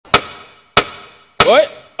Oi,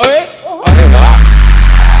 oi. Aduh, Pak.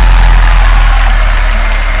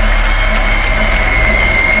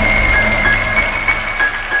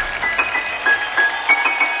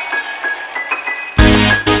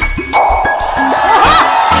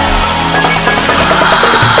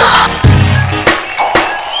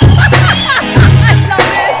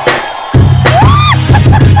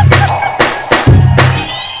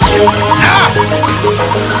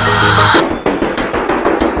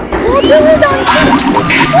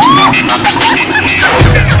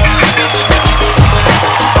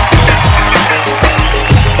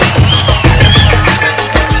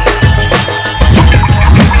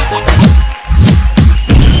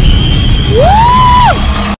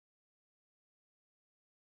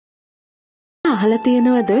 අහලා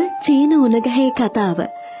තියෙනවද චීන උණගහේ කතාව?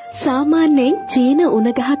 සාමාන්‍යයෙන් චීන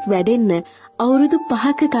උණගහක් වැඩෙන්න අවුරුදු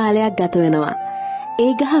 5ක කාලයක් ගත වෙනවා.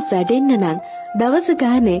 ඒ ගහ වැඩෙන්න නම් දවස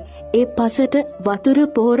ගානේ ඒ පසට වතුර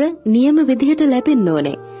පොහොර නියම විදිහට ලැබෙන්න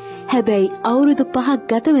ඕනේ. හැබැයි අවුරුදු 5ක්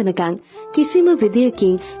ගත වෙනකන් කිසිම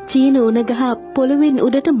විදියකින් චීන උණගහ පොළවෙන්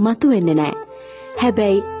උඩට මතුවෙන්නේ නැහැ.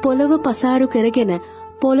 හැබැයි පොළව පසාරු කරගෙන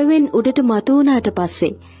පොළවෙන් උඩට මතු වුණාට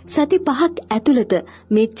පස්සේ සති 5ක් ඇතුළත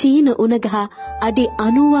මේ චීන උණගහ අඩි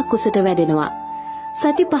 90ක් උසට වැඩෙනවා.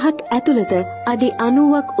 සති 5ක් ඇතුළත අඩි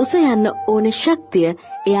 90ක් උස යන්න ඕන ශක්තිය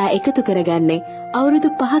එයා එකතු කරගන්නේ අවුරුදු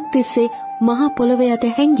 5ක් තිස්සේ මහා පොළොව යට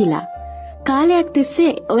හැංගිලා. කාලයක්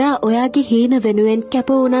තිස්සේ ඔයා ඔයාගේ හීන වෙනුවෙන් කැප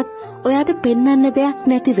වුණත් ඔයාට පෙන්වන්න දෙයක්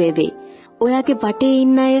නැති වේවි. ඔයාගේ වටේ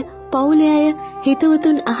ඉන්න අය, පවුලේ අය,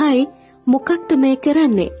 හිතවතුන් අහයි මොකක්ද මේ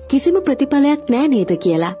කරන්නේ? කිසිම ප්‍රතිඵලයක් නැහැ නේද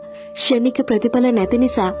කියලා. ශනික ප්‍රතිඵල නැති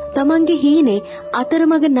නිසා තමන්ගේ හීනේ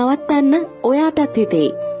අතරමඟ නවත්තන්න ඔයාටත්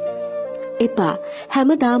හිතෙයි. එපා.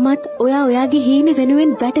 හැමදාමත් ඔයා ඔයාගේ හීනේ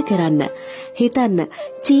වෙනුවෙන් වැඩ කරන්න. හිතන්න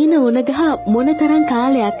චීන උණගහ මොනතරම්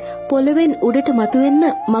කාලයක් පොළවෙන් උඩට මතුවෙන්න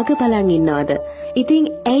මග බලන් ඉන්නවද? ඉතින්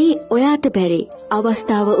ඇයි ඔයාට බැරි?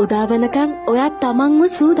 අවස්ථාව උදා වෙනකන් ඔයා තමන්ව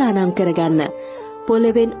සූදානම් කරගන්න.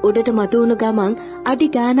 පොළවෙන් උඩට මතුවුණු ගමන් අඩි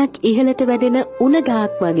ගානක් ඉහළට වැඩෙන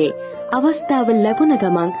උණගහක් වගේ අවස්ථාව ලැබුණ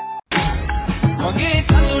ගමන් මගේ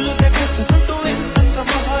කඳුළු දෙක සතුටු වෙන්න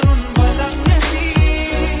සමහරුන් බලක් නැති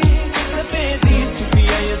සපේදී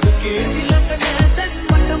සිටියය දුකේ දිලට නැතත්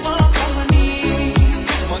මට මා පමණි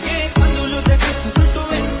මගේ කඳුළු දෙක සතුටු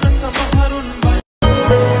වෙන්න සමහරුන්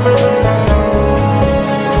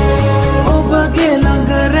ඔබගේ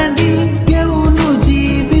ළඟ රැඳී ගෙවුණු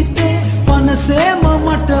ජීවිතේ පනසේම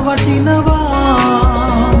මට වටිනවා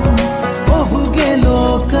ඔහුගේ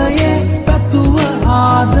ලෝකයේ පැතුව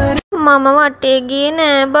ආදර මම වටේ ගියේ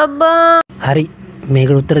නෑ බබ්බා. හරි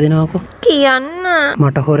මේකට උත්තර දෙනවකෝ. කියන්න.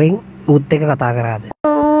 මට හොරෙන් ඌත් එක්ක කතා කරාද?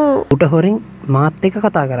 ඔව්. උට හොරෙන් මාත් එක්ක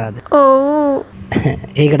කතා කරාද? ඔව්.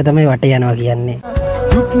 ඒකට තමයි වටේ යනවා කියන්නේ.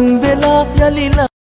 දුක් වෙලා යලිලා